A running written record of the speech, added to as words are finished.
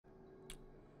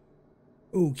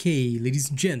Okay, ladies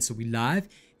and gents, so we live.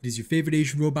 It is your favorite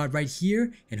Asian robot right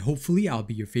here, and hopefully I'll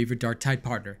be your favorite Darktide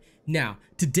partner. Now,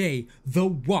 today, the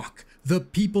Walk, the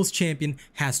People's Champion,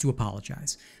 has to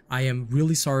apologize. I am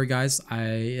really sorry, guys.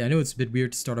 I know it's a bit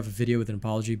weird to start off a video with an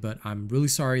apology, but I'm really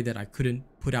sorry that I couldn't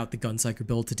put out the Psyker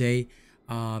build today.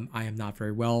 I am not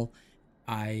very well.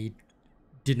 I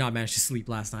did not manage to sleep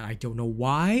last night. I don't know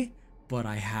why, but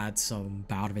I had some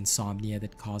bout of insomnia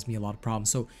that caused me a lot of problems.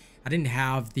 So I didn't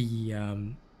have the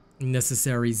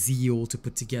necessary zeal to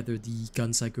put together the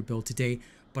Psyker build today,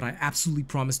 but I absolutely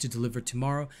promise to deliver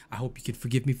tomorrow. I hope you can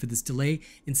forgive me for this delay.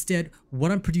 Instead,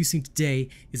 what I'm producing today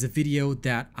is a video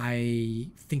that I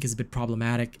think is a bit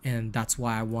problematic, and that's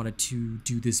why I wanted to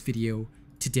do this video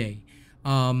today.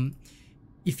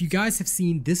 If you guys have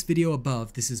seen this video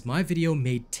above, this is my video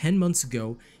made 10 months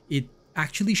ago. It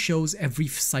actually shows every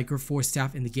Psyker 4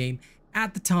 staff in the game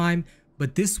at the time,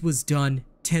 but this was done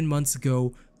 10 months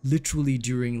ago, literally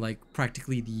during like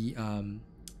practically the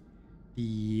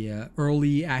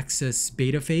early access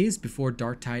beta phase before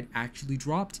Darktide actually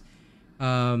dropped.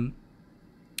 And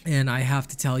I have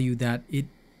to tell you that it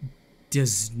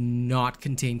does not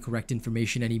contain correct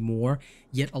information anymore,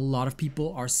 yet a lot of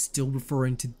people are still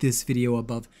referring to this video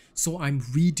above. So I'm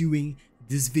redoing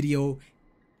this video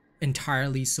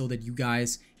entirely so that you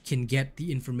guys can get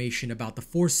the information about the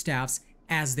 4 staffs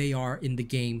as they are in the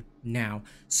game now.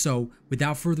 So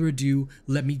without further ado,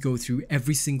 let me go through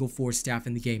every single 4 staff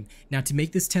in the game. Now, to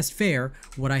make this test fair,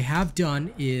 what I have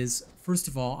done is, first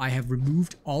of all, I have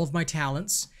removed all of my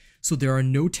talents. So there are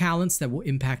no talents that will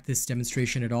impact this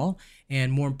demonstration at all.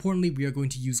 And more importantly, we are going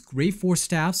to use grade 4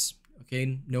 staffs.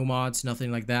 Okay, no mods,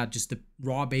 nothing like that, just the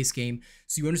raw base game.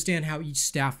 So you understand how each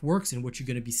staff works and what you're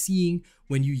going to be seeing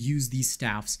when you use these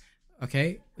staffs.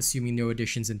 Okay, assuming no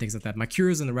additions and things like that. My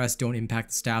cures and the rest don't impact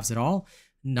the staffs at all.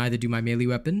 Neither do my melee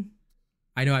weapon.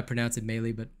 I know I pronounce it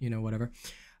melee, but you know, whatever.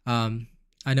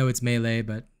 I know it's melee,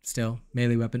 but still,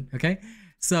 melee weapon, okay?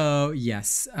 So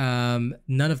yes,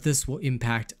 none of this will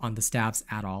impact on the staffs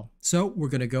at all. So we're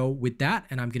gonna go with that,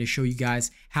 and I'm gonna show you guys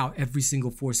how every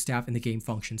single 4 staff in the game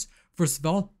functions. First of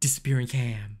all, disappearing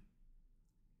cam.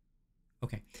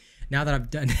 Okay, now that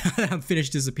I've done, now that I'm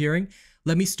finished disappearing,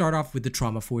 let me start off with the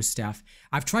Trauma 4 staff.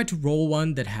 I've tried to roll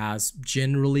one that has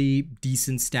generally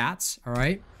decent stats, all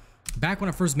right? Back when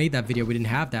I first made that video, we didn't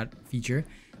have that feature.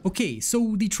 Okay,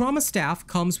 so the Trauma staff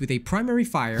comes with a primary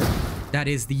fire that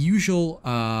is the usual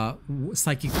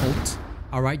psychic bolt.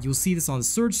 All right, you'll see this on the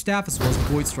Surge staff as well as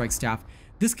Voidstrike staff.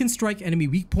 This can strike enemy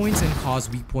weak points and cause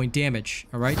weak point damage.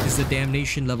 All right, this is a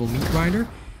damnation level meat grinder.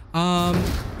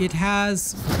 It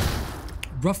has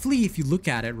roughly, if you look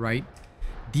at it, right,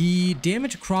 the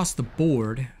damage across the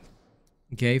board,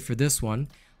 okay, for this one,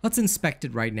 let's inspect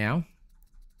it right now.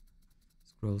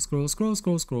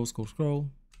 Scroll,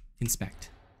 inspect.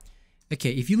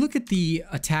 Okay, if you look at the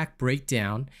attack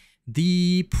breakdown,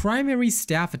 the primary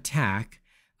staff attack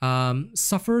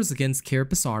suffers against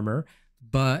carapace armor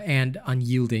and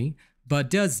unyielding, but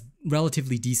does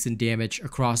relatively decent damage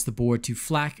across the board to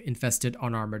flak, infested,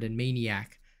 unarmored, and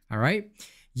maniac. All right,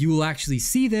 you will actually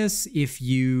see this if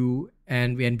you,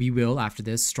 and we will after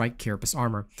this, strike carapace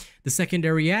armor. The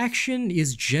secondary action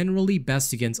is generally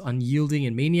best against unyielding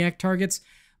and maniac targets,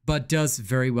 but does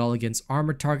very well against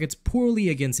armored targets, poorly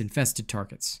against infested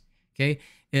targets. Okay,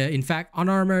 in fact,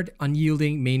 unarmored,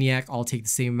 unyielding, maniac all take the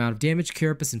same amount of damage.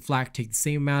 Carapace and flak take the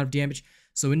same amount of damage.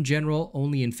 So in general,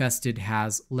 only infested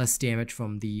has less damage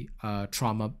from the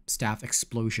trauma staff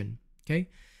explosion. Okay,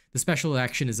 the special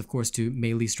action is of course to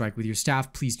melee strike with your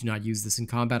staff. Please do not use this in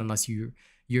combat unless you're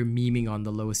memeing on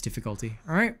the lowest difficulty.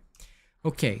 All right.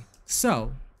 Okay,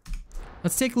 so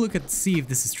let's take a look at see if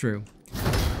this is true.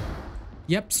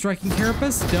 Yep, striking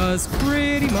carapace does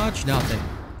pretty much nothing.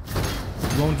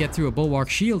 You won't get through a bulwark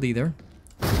shield either.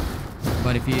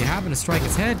 But if you happen to strike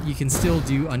its head, you can still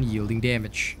do unyielding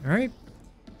damage. All right.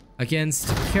 Against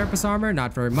carapace armor,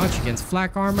 not very much. Against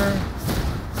flak armor,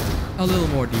 a little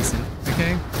more decent.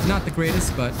 Okay, not the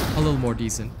greatest, but a little more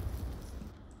decent.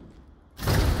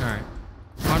 All right.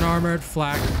 Unarmored,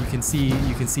 flak, you can see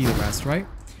the rest, right?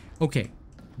 Okay,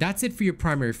 that's it for your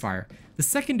primary fire. The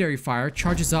secondary fire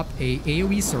charges up a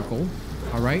AoE circle,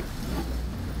 all right,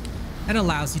 and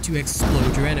allows you to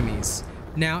explode your enemies.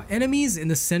 Now, enemies in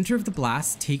the center of the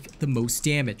blast take the most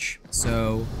damage.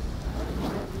 So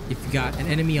if you got an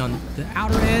enemy on the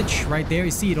outer edge right there,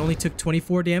 you see it only took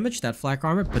 24 damage, that flak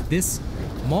armor, but this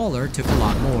mauler took a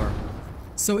lot more.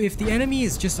 So if the enemy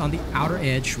is just on the outer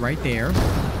edge right there,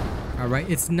 all right,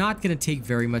 it's not going to take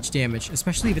very much damage,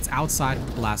 especially if it's outside of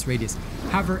the blast radius.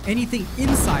 However, anything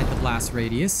inside the blast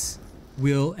radius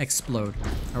will explode.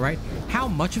 All right, how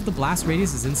much of the blast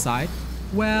radius is inside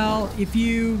Well, if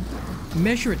you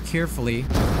measure it carefully,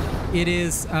 it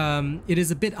is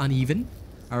a bit uneven.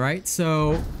 All right,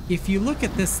 so if you look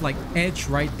at this like edge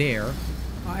right there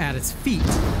at its feet,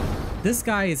 this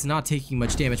guy is not taking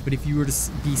much damage, but if you were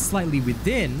to be slightly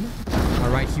within, all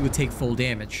right, he would take full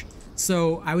damage.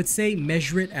 So I would say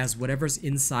measure it as whatever's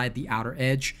inside the outer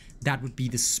edge. That would be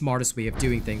the smartest way of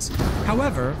doing things.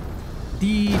 However,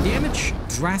 the damage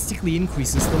drastically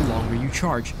increases the longer you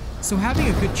charge. So having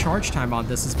a good charge time on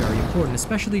this is very important,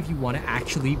 especially if you want to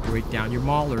actually break down your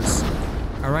maulers.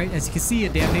 Alright, as you can see, a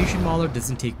Damnation Mauler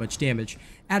doesn't take much damage.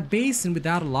 At base, and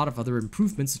without a lot of other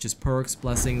improvements such as perks,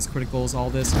 blessings, criticals, all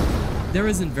this, there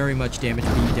isn't very much damage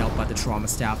being dealt by the Trauma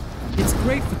Staff. It's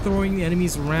great for throwing the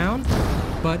enemies around,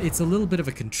 but it's a little bit of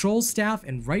a control staff,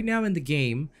 and right now in the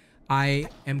game, I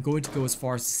am going to go as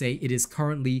far as to say it is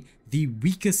currently the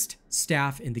weakest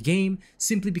staff in the game,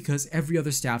 simply because every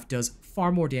other staff does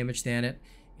far more damage than it,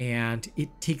 and it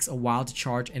takes a while to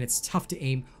charge, and it's tough to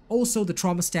aim. Also, the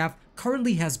Trauma Staff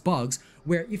currently has bugs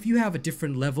where if you have a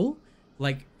different level,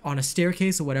 like on a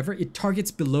staircase or whatever, it targets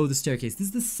below the staircase. This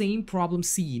is the same problem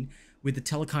seen with the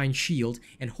Telekine Shield,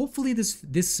 and hopefully this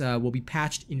will be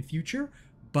patched in future,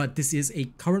 but this is a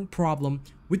current problem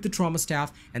with the Trauma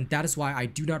Staff, and that is why I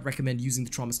do not recommend using the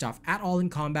Trauma Staff at all in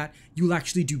combat. You'll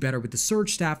actually do better with the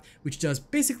Surge Staff, which does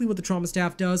basically what the Trauma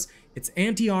Staff does. It's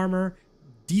anti-armor,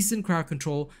 decent crowd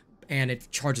control, and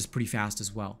it charges pretty fast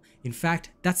as well. In fact,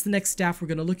 that's the next staff we're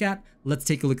going to look at. Let's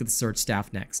take a look at the Surge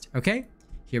Staff next, okay?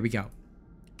 Here we go.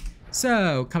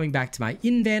 So, coming back to my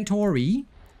inventory,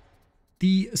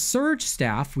 the Surge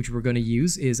Staff, which we're going to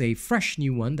use, is a fresh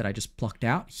new one that I just plucked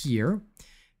out here.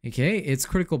 Okay, it's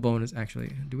critical bonus.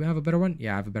 Actually, do we have a better one?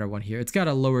 Yeah, I have a better one here. It's got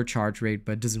a lower charge rate,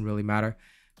 but it doesn't really matter.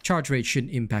 Charge rate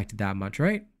shouldn't impact it that much,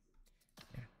 right?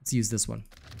 Yeah, let's use this one.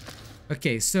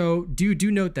 Okay, so do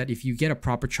note that if you get a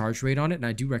proper charge rate on it, and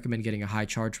I do recommend getting a high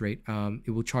charge rate,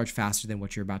 it will charge faster than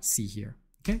what you're about to see here,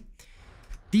 okay?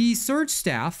 The Surge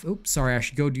Staff, oops, sorry, I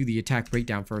should go do the attack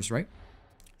breakdown first, right?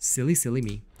 Silly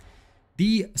me.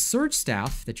 The Surge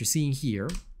Staff that you're seeing here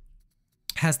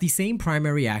has the same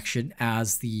primary action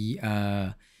as the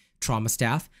Trauma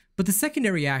Staff, but the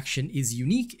secondary action is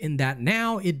unique in that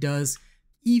now it does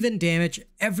even damage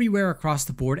everywhere across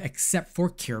the board except for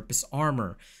Carapace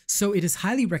armor. So it is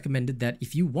highly recommended that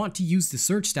if you want to use the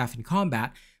Surge Staff in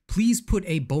combat, please put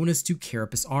a bonus to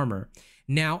Carapace armor.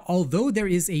 Now, although there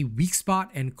is a weak spot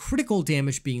and critical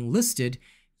damage being listed,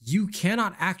 you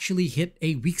cannot actually hit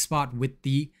a weak spot with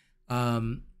the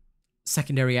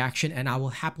secondary action, and I will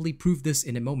happily prove this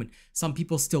in a moment. Some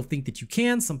people still think that you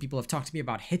can. Some people have talked to me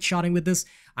about headshotting with this.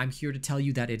 I'm here to tell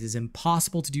you that it is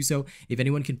impossible to do so. If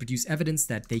anyone can produce evidence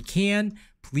that they can,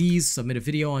 please submit a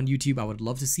video on YouTube. I would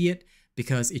love to see it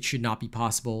because it should not be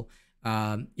possible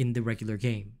in the regular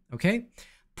game, okay?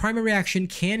 Primary action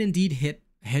can indeed hit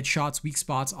headshots, weak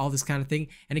spots, all this kind of thing,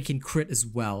 and it can crit as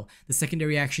well. The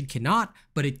secondary action cannot,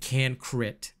 but it can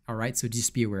crit, all right? So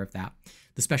just be aware of that.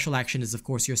 The special action is, of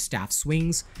course, your staff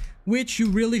swings, which you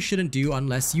really shouldn't do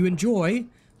unless you enjoy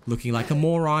looking like a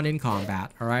moron in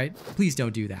combat, all right? Please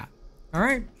don't do that, all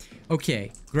right?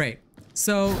 Okay, great.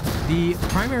 So the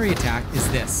primary attack is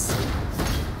this.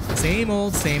 Same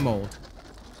old, same old.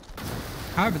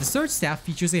 However, the Surge Staff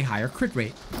features a higher crit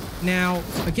rate. Now,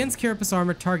 against Carapace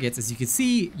armor targets, as you can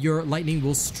see, your lightning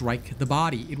will strike the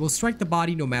body. It will strike the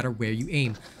body no matter where you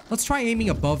aim. Let's try aiming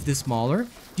above this mauler.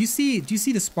 Do you see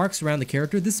the sparks around the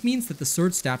character? This means that the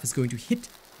Surge Staff is going to hit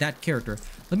that character.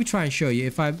 Let me try and show you.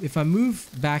 If I move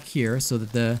back here so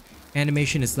that the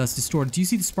animation is less distorted, do you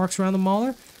see the sparks around the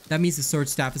mauler? That means the Surge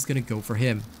Staff is going to go for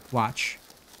him. Watch.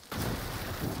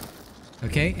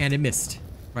 Okay, and it missed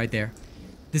right there.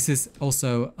 This is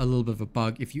also a little bit of a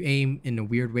bug. If you aim in a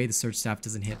weird way, the Surge Staff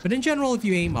doesn't hit. But in general, if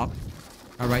you aim up,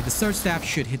 all right, the Surge Staff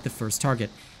should hit the first target.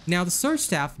 Now, the Surge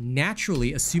Staff,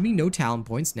 naturally, assuming no talent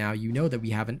points, now you know that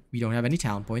we don't have any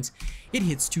talent points, it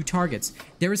hits 2 targets.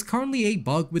 There is currently a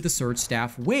bug with the Surge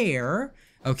Staff where,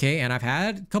 okay, and I've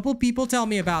had a couple of people tell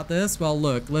me about this. Well,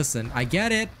 look, listen, I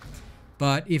get it,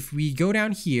 but if we go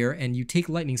down here and you take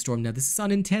Lightning Storm, now this is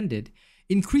unintended,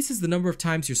 increases the number of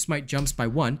times your smite jumps by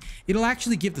 1. It'll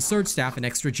actually give the Surge Staff an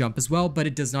extra jump as well, but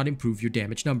it does not improve your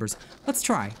damage numbers. Let's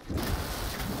try.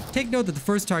 Take note that the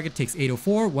first target takes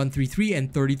 804, 133,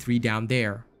 and 33 down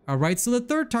there. Alright, so the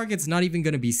third target's not even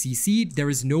going to be CC'd. There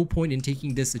is no point in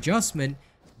taking this adjustment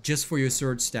just for your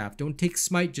Surge Staff. Don't take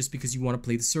smite just because you want to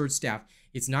play the Surge Staff.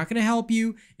 It's not going to help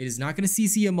you. It is not going to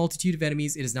CC a multitude of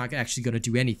enemies. It is not actually going to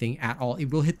do anything at all.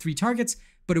 It will hit 3 targets,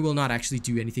 but it will not actually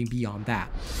do anything beyond that.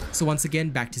 So once again,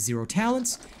 back to 0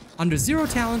 talents. Under 0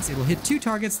 talents, it will hit 2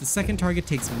 targets. The second target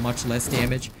takes much less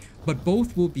damage. but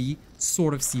both will be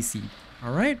sort of CC'd,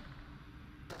 all right?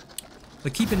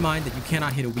 But keep in mind that you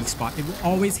cannot hit a weak spot. It will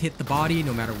always hit the body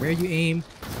no matter where you aim,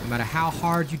 no matter how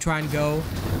hard you try and go,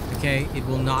 okay? It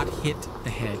will not hit the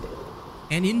head.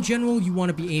 And in general, you want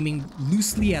to be aiming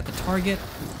loosely at the target.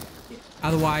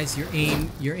 Otherwise, your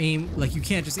aim, like you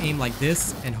can't just aim like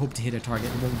this and hope to hit a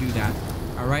target. It won't do that,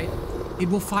 all right? It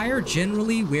will fire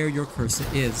generally where your cursor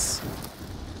is.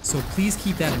 So please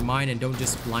keep that in mind and don't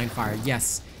just blind fire.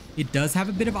 Yes, it does have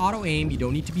a bit of auto aim. You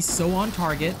don't need to be so on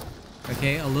target.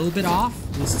 Okay, a little bit off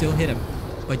will still hit him,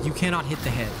 but you cannot hit the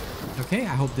head. Okay,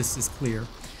 I hope this is clear.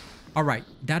 All right,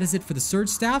 that is it for the Surge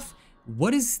Staff.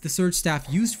 What is the Surge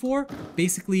Staff used for?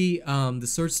 Basically, the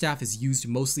Surge Staff is used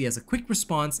mostly as a quick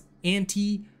response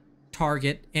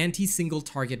anti-target, anti-single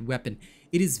target weapon.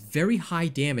 It is very high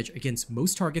damage against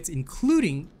most targets,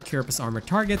 including Carapace armored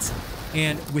targets,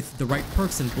 and with the right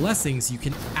perks and blessings, you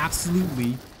can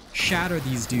absolutely shatter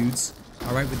these dudes.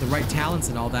 All right, with the right talents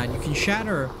and all that, you can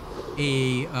shatter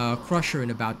a crusher in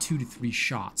about 2 to 3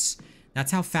 shots.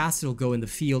 That's how fast it'll go in the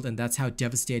field, and that's how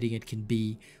devastating it can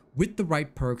be with the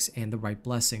right perks and the right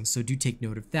blessings. So do take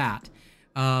note of that.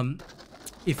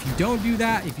 If you don't do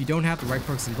that, if you don't have the right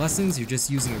perks and blessings, you're just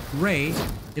using a gray,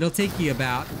 it'll take you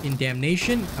about, in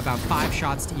Damnation, about 5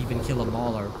 shots to even kill a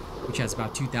Mauler, which has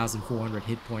about 2,400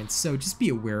 hit points. So just be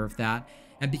aware of that.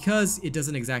 And because it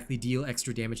doesn't exactly deal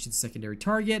extra damage to the secondary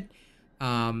target,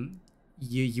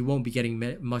 you won't be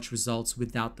getting much results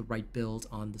without the right build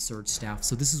on the Surge Staff.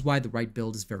 So this is why the right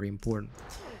build is very important.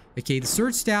 Okay, the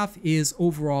Surge Staff is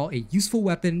overall a useful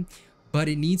weapon, but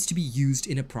it needs to be used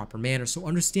in a proper manner. So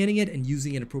understanding it and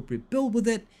using an appropriate build with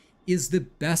it is the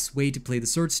best way to play the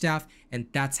Surge Staff, and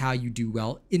that's how you do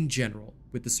well in general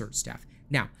with the Surge Staff.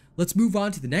 Now, let's move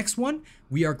on to the next one.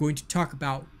 We are going to talk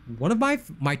about one of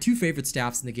my 2 favorite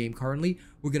staffs in the game currently.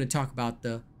 We're going to talk about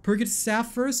the Purgatus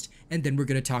staff first, and then we're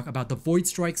going to talk about the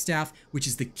Voidstrike staff, which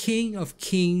is the king of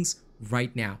kings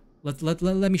right now. Let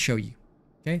me show you.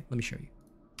 Okay, let me show you.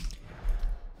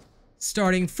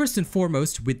 Starting first and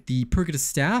foremost with the Purgatus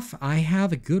staff, I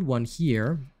have a good one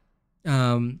here.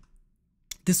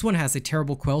 This one has a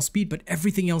terrible quell speed, but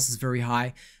everything else is very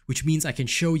high, which means I can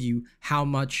show you how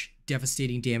much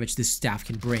devastating damage this staff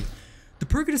can bring. The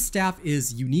Purgatus staff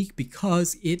is unique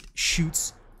because it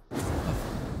shoots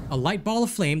a light ball of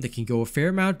flame that can go a fair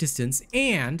amount of distance,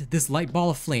 and this light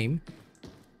ball of flame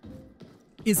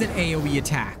is an AoE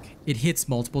attack. It hits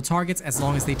multiple targets as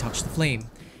long as they touch the flame.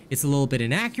 It's a little bit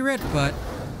inaccurate, but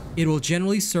it will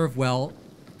generally serve well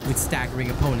with staggering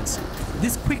opponents.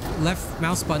 This quick left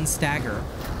mouse button stagger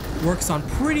works on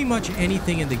pretty much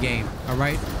anything in the game,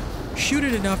 alright? Shoot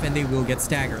it enough and they will get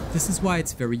staggered. This is why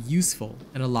it's very useful,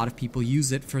 and a lot of people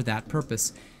use it for that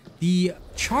purpose. The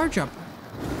charge up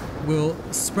will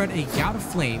spread a gout of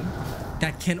flame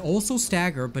that can also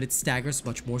stagger, but it staggers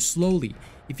much more slowly.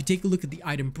 If you take a look at the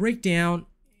item breakdown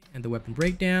and the weapon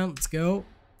breakdown, let's go.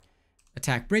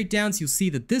 Attack breakdowns, you'll see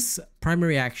that this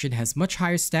primary action has much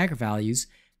higher stagger values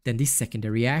than the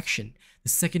secondary action. The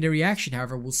secondary action,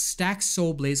 however, will stack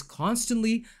Soul Blaze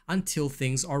constantly until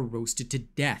things are roasted to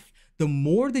death. The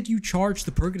more that you charge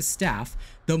the Purgatus staff,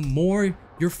 the more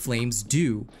your flames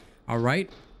do.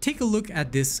 Alright? Take a look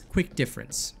at this quick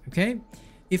difference, okay?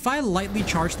 If I lightly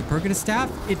charge the Purgatus staff,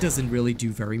 it doesn't really do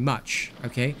very much,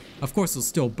 okay? Of course, it'll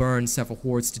still burn several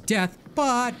hordes to death,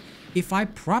 but if I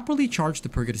properly charge the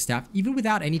Purgatus staff, even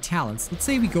without any talents, let's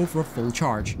say we go for a full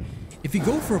charge. If you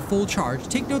go for a full charge,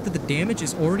 take note that the damage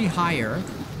is already higher,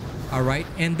 alright?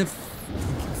 And the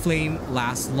flame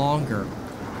lasts longer,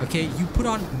 okay? You put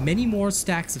on many more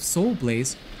stacks of Soul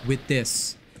Blaze with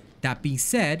this. That being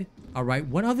said, alright,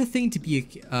 one other thing to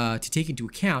take into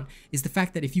account is the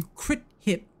fact that if you crit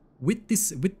hit with the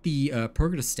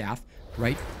Purgatus staff,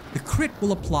 right, the crit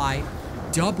will apply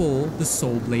double the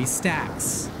Soul Blaze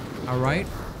stacks, alright,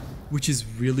 which is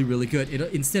really, really good.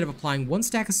 Instead of applying 1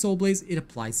 stack of Soul Blaze, it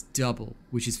applies double,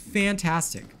 which is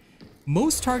fantastic.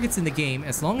 Most targets in the game,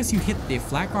 as long as you hit the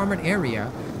flak armored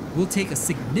area, will take a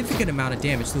significant amount of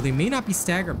damage, so they may not be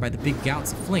staggered by the big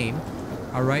gouts of flame,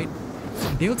 alright.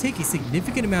 They'll take a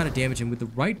significant amount of damage, and with the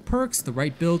right perks, the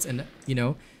right builds, and, you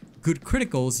know, good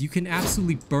criticals, you can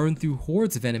absolutely burn through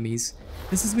hordes of enemies.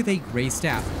 This is with a gray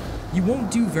staff. You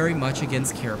won't do very much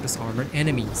against Carapace armored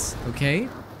enemies, okay?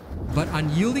 But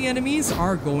unyielding enemies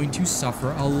are going to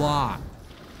suffer a lot.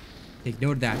 Take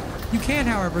note of that. You can,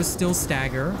 however, still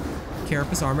stagger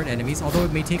Carapace armored enemies, although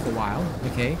it may take a while,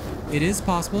 okay? It is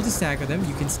possible to stagger them.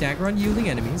 You can stagger unyielding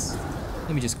enemies.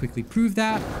 Let me just quickly prove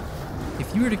that.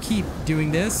 If you were to keep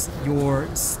doing this, they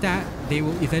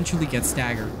will eventually get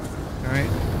staggered. Alright?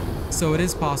 So it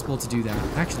is possible to do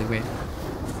that. Actually, wait.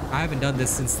 I haven't done this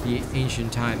since the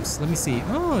ancient times. Let me see.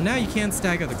 Oh, now you can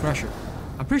stagger the Crusher.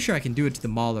 I'm pretty sure I can do it to the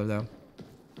Mauler, though.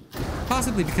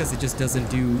 Possibly because it just doesn't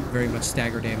do very much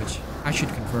stagger damage. I should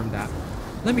confirm that.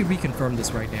 Let me reconfirm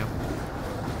this right now.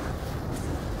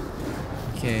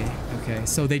 Okay, okay.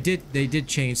 So they did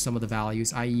change some of the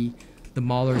values, i.e. the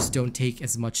Maulers don't take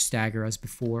as much stagger as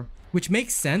before. Which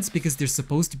makes sense because they're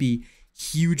supposed to be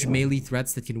huge melee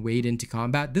threats that can wade into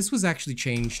combat. This was actually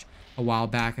changed a while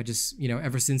back. I just, you know,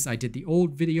 ever since I did the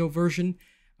old video version,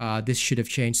 this should have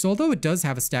changed. So although it does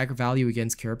have a stagger value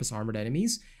against carapace armored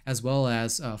enemies, as well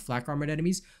as flak armored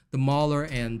enemies, the Mauler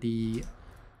and the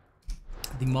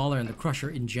Crusher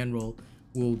in general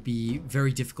will be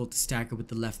very difficult to stagger with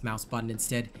the left mouse button.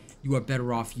 Instead, you are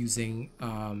better off using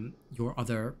your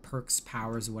other perks,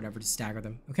 powers, or whatever to stagger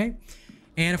them, okay?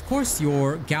 And of course,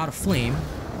 your Gout of Flame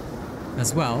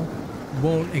as well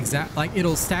won't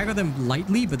it'll stagger them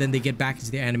lightly, but then they get back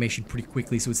into the animation pretty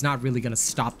quickly, so it's not really going to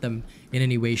stop them in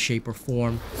any way, shape, or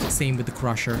form. Same with the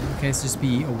Crusher, okay? So just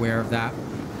be aware of that.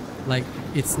 Like,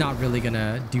 it's not really going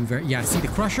to do very... Yeah, see, the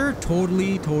Crusher,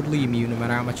 totally immune no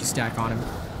matter how much you stack on him.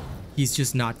 He's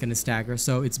just not going to stagger,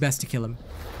 so it's best to kill him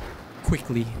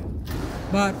quickly.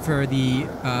 But for the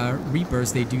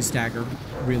Reapers, they do stagger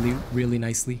really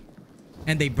nicely.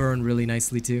 And they burn really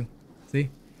nicely too. See?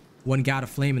 One Gout of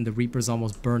Flame and the Reapers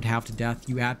almost burned half to death.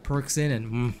 You add perks in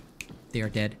and they are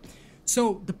dead.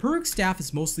 So the Purg staff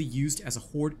is mostly used as a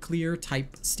horde clear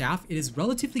type staff. It is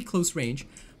relatively close range,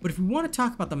 but if we want to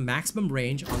talk about the maximum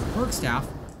range on the Purg staff,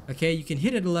 okay, you can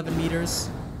hit it 11 meters.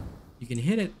 You can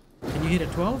hit it. Can you hit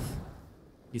it 12?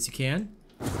 Yes, you can.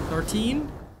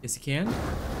 13? Yes, you can.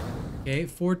 Okay,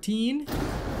 14?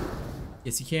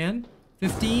 Yes, you can.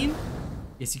 15?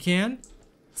 Yes, you can.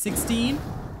 16?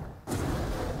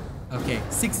 Okay,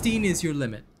 16 is your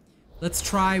limit. Let's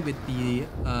try with the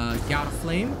Gout of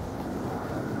Flame.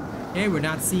 Okay, we're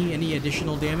not seeing any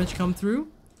additional damage come through.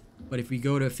 But if we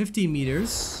go to 15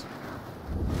 meters...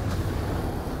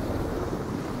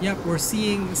 Yep, we're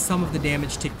seeing some of the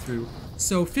damage tick through.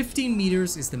 So 15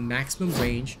 meters is the maximum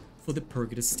range for the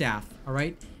Purgatus staff,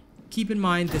 alright? Keep in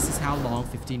mind, this is how long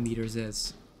 15 meters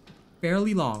is.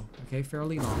 Fairly long, okay?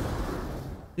 Fairly long.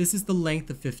 This is the length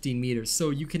of 15 meters. So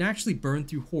you can actually burn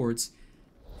through hordes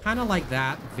kind of like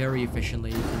that very efficiently.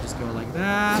 You can just go like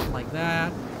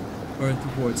that, burn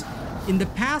through hordes. In the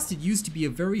past, it used to be a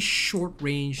very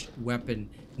short-ranged weapon.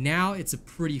 Now it's a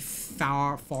pretty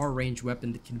far-range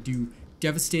weapon that can do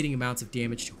devastating amounts of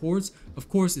damage to hordes. Of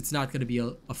course, it's not going to be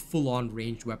a full-on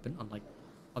ranged weapon, unlike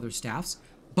other staffs,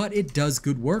 but it does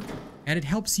good work, and it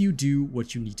helps you do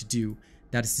what you need to do.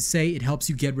 That is to say, it helps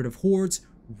you get rid of hordes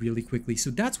really quickly.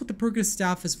 So that's what the Purgatus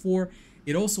staff is for.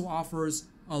 It also offers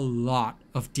a lot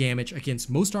of damage against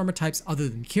most armor types other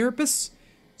than carapace,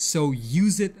 so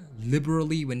use it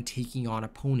liberally when taking on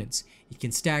opponents. It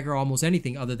can stagger almost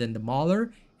anything other than the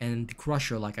Mauler and the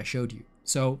Crusher, like I showed you.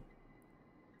 So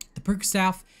the Purgatus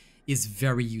staff is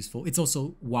very useful. It's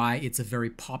also why it's a very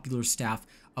popular staff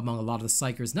among a lot of the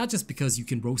Psykers, not just because you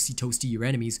can roasty toasty your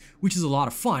enemies, which is a lot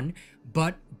of fun,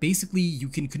 but basically you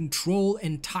can control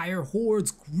entire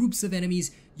hordes, groups of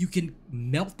enemies. You can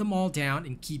melt them all down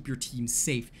and keep your team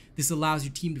safe. This allows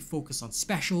your team to focus on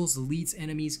specials, elites,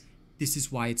 enemies. This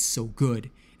is why it's so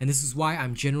good. And this is why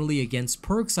I'm generally against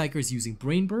Purg Psykers using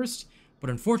Brain Burst, but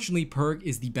unfortunately Purg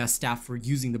is the best staff for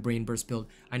using the Brain Burst build.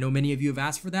 I know many of you have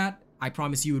asked for that. I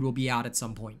promise you it will be out at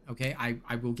some point, okay?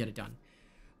 I will get it done.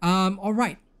 All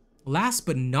right. Last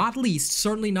but not least,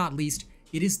 certainly not least,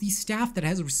 it is the staff that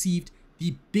has received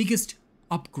the biggest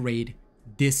upgrade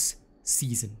this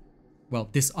season. Well,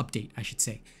 this update, I should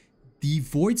say. The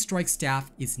Voidstrike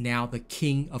staff is now the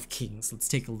king of kings. Let's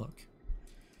take a look.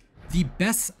 The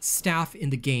best staff in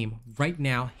the game right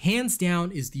now, hands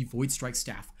down, is the Voidstrike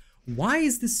staff. Why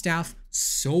is this staff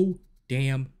so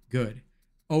damn good?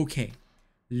 Okay,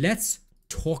 let's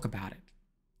talk about it.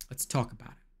 Let's talk about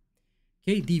it.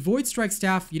 Okay, the Voidstrike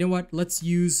staff, you know what? Let's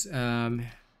use, I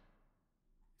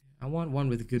want one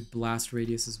with a good blast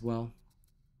radius as well.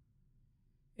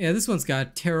 Yeah, this one's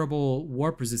got terrible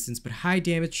warp resistance, but high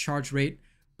damage, charge rate,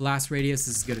 blast radius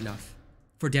is good enough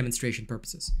for demonstration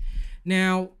purposes.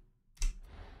 Now,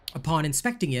 upon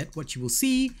inspecting it, what you will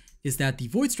see is that the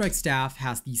Voidstrike staff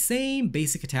has the same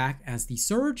basic attack as the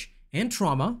Surge and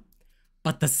Trauma,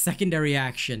 but the secondary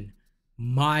action,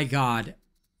 my god,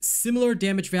 similar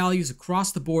damage values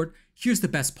across the board. Here's the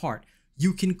best part.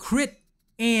 You can crit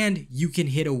and you can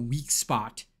hit a weak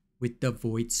spot with the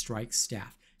Voidstrike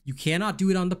staff. You cannot do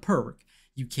it on the Purg.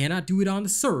 You cannot do it on the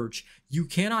Surge. You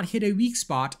cannot hit a weak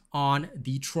spot on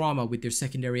the Trauma with their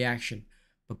secondary action.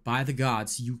 But by the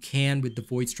gods, you can with the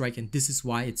Voidstrike, and this is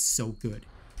why it's so good.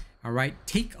 All right,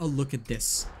 take a look at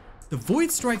this. The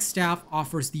Voidstrike staff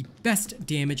offers the best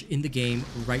damage in the game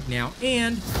right now,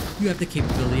 and you have the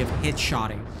capability of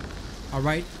headshotting. All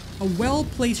right, a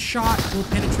well-placed shot will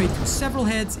penetrate through several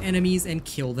heads, enemies, and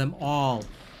kill them all.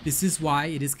 This is why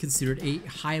it is considered a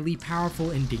highly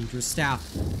powerful and dangerous staff.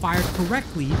 Fired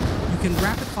correctly, you can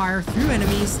rapid fire through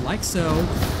enemies like so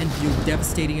and deal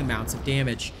devastating amounts of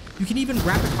damage. You can even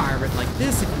rapid fire it like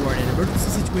this if you are in an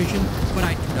emergency situation, but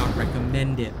I do not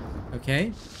recommend it,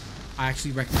 okay? I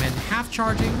actually recommend half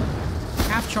charging.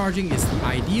 Half charging is the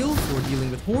ideal for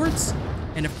dealing with hordes,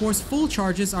 and of course full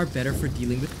charges are better for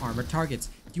dealing with armored targets.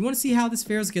 Do you want to see how this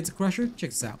fares against a Crusher?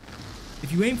 Check this out.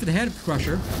 If you aim for the head of the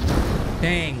Crusher,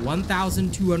 bang,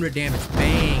 1,200 damage,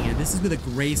 bang, and this is with a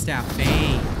gray staff,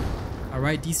 bang. All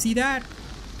right, do you see that?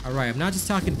 All right, I'm not just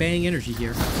talking bang energy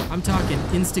here. I'm talking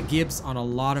insta-gibs on a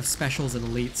lot of specials and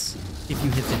elites if you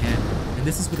hit the head. And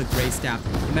this is with a gray staff.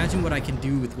 Imagine what I can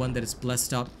do with one that is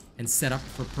blessed up and set up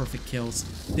for perfect kills.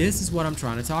 This is what I'm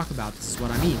trying to talk about. This is what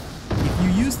I mean. If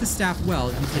you use the staff well,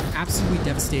 you can absolutely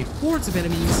devastate hordes of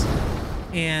enemies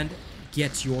and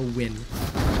get your win.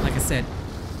 Like I said,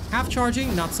 half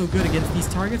charging, not so good against these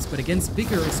targets, but against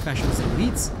bigger specials and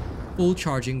elites, full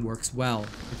charging works well,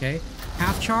 okay?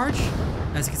 Half charge,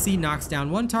 as you can see, knocks down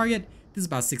one target. This is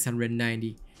about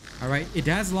 690, all right? It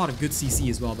has a lot of good CC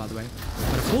as well, by the way.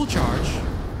 But a full charge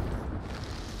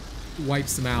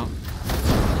wipes them out.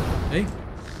 Okay?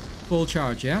 Full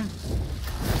charge, yeah?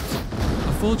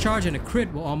 A full charge and a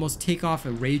crit will almost take off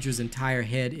a Rager's entire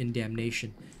head in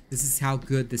Damnation. This is how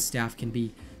good this staff can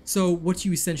be. So what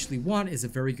you essentially want is a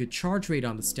very good charge rate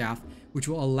on the staff, which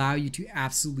will allow you to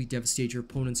absolutely devastate your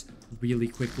opponents really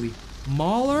quickly.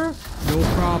 Mauler, no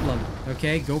problem.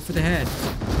 Okay, go for the head.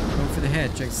 Go for the head.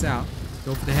 Check this out.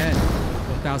 Go for the head.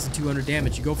 1,200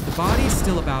 damage. You go for the body,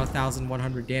 still about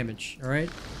 1,100 damage. All right.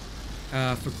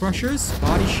 For Crushers,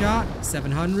 body shot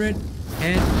 700,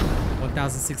 head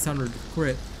 1,600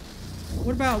 crit.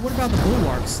 What about the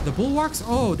Bulwarks? The Bulwarks,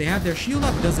 oh, they have their shield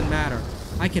up. Doesn't matter.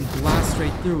 I can blast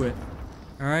straight through it.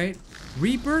 All right.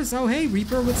 Reapers, oh hey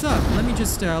Reaper, what's up? Let me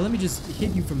just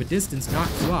hit you from a distance, knock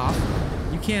you off.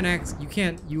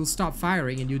 You'll stop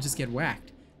firing and you'll just get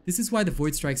whacked. This is why the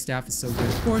Voidstrike staff is so good.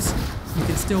 Of course, you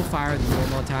can still fire the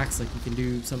normal attacks, like you can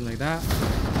do something like that.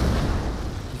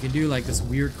 You can do like this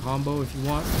weird combo if you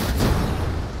want.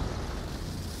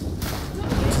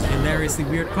 Which is a hilariously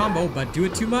weird combo, but do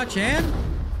it too much and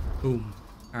boom.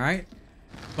 Alright?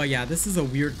 But yeah, this is a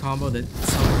weird combo that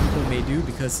some people may do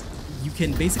because you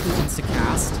can basically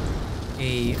insta-cast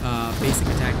a basic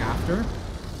attack after,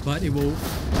 but it will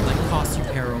like cost you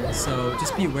peril, so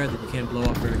just be aware that you can blow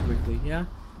up very quickly, yeah?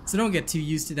 So don't get too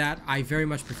used to that. I very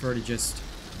much prefer to just,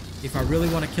 if I really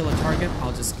want to kill a target,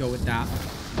 I'll just go with that,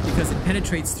 because it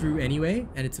penetrates through anyway,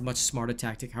 and it's a much smarter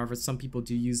tactic. However, some people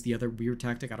do use the other weird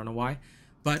tactic, I don't know why,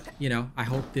 but, you know, I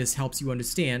hope this helps you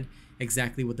understand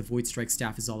exactly what the Voidstrike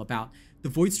staff is all about. The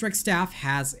Voidstrike staff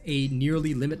has a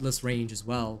nearly limitless range as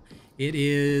well. It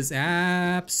is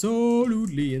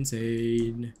absolutely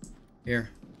insane. Here.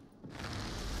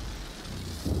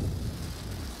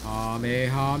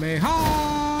 Kamehameha!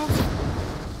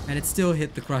 And it still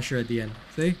hit the Crusher at the end.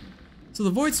 See? So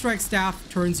the Voidstrike staff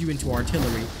turns you into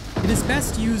artillery. It is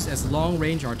best used as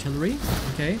long-range artillery,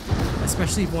 okay?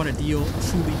 Especially if you want to deal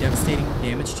truly devastating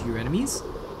damage to your enemies.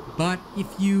 But if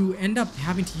you end up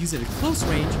having to use it at close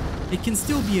range, it can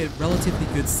still be a relatively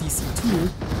good CC tool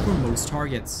for most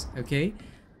targets, okay?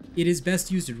 It is best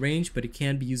used at range, but it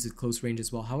can be used at close range as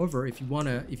well. However, if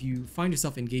you find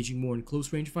yourself engaging more in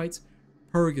close range fights,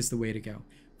 Purg is the way to go.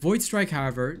 Voidstrike,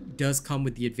 however, does come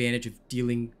with the advantage of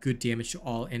dealing good damage to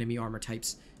all enemy armor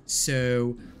types.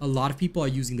 So a lot of people are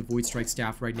using the Voidstrike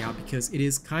staff right now because it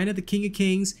is kind of the king of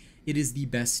kings. It is the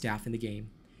best staff in the game.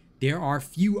 There are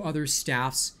few other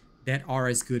staffs that are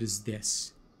as good as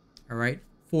this. All right,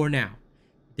 for now.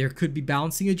 There could be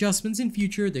balancing adjustments in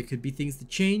future. There could be things that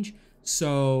change.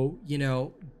 So, you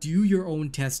know, do your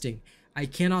own testing. I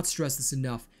cannot stress this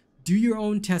enough. Do your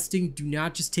own testing. Do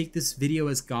not just take this video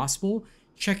as gospel.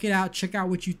 Check it out. Check out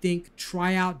what you think.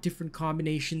 Try out different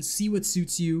combinations. See what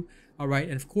suits you. All right.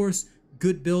 And of course,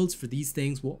 good builds for these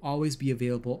things will always be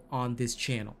available on this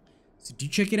channel. So do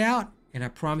check it out. And I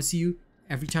promise you,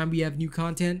 every time we have new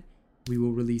content, we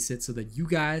will release it so that you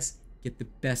guys get the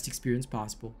best experience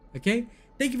possible. Okay?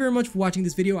 Thank you very much for watching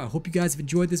this video. I hope you guys have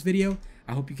enjoyed this video.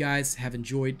 I hope you guys have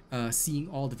enjoyed seeing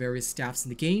all the various staffs in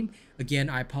the game. Again,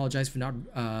 I apologize for not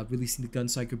releasing the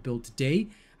Psyker build today.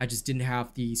 I just didn't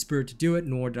have the spirit to do it,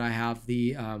 nor did I have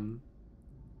the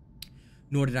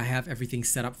everything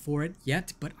set up for it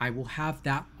yet. But I will have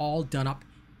that all done up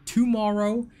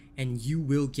tomorrow, and you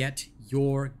will get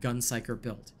your Gunpsyker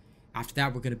build. After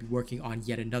that, we're going to be working on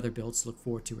yet another build, so look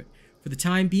forward to it. For the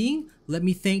time being, let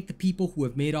me thank the people who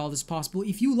have made all this possible.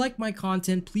 If you like my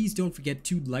content, please don't forget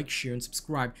to like, share, and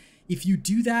subscribe. If you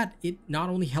do that, it not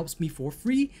only helps me for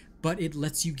free, but it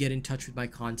lets you get in touch with my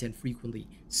content frequently.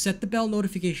 Set the bell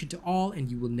notification to all, and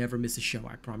you will never miss a show.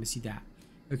 I promise you that.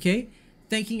 Okay?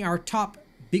 Thanking our top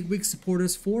bigwig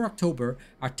supporters for October.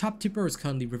 Our top tipper is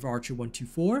currently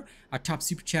RiverArcher124. Our top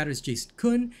super chatter is Jason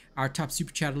Kun. Our top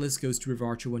super chatter list goes to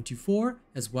RiverArcher124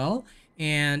 as well.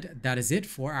 And that is it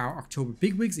for our October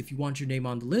bigwigs. If you want your name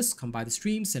on the list, come by the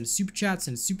stream, send a super chat,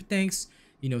 send a super thanks,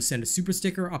 send a super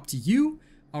sticker, up to you.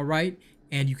 All right.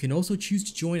 And you can also choose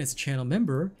to join as a channel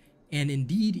member. And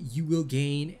indeed, you will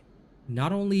gain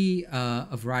not only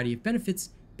a variety of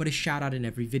benefits, but a shout out in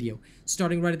every video.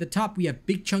 Starting right at the top, we have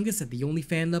Big Chungus at the only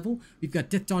fan level. We've got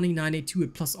Death Dawning 982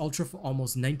 at Plus Ultra for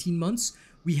almost 19 months.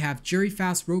 We have Jerry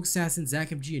Fast, Rogue Assassin, Zach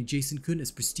MG, and Jason Kun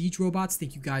as Prestige robots.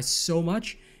 Thank you guys so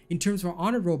much. In terms of our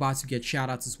honored robots who get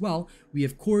shoutouts as well, we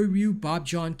have Corey Ryu, Bob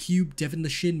John Cube, Devin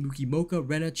Lashin, Mookie Mocha,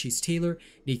 Rena, Chase Taylor,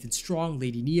 Nathan Strong,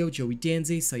 Lady Neo, Joey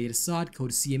Danze, Syed Assad,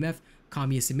 Coda CMF,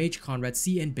 Kami SMH, Conrad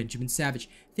C, and Benjamin Savage.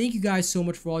 Thank you guys so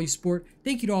much for all your support.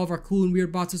 Thank you to all of our cool and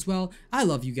weird bots as well. I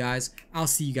love you guys. I'll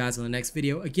see you guys on the next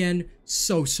video. Again,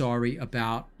 so sorry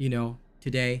about,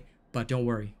 today, but don't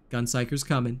worry. Gunpsyker's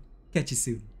coming. Catch you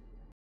soon.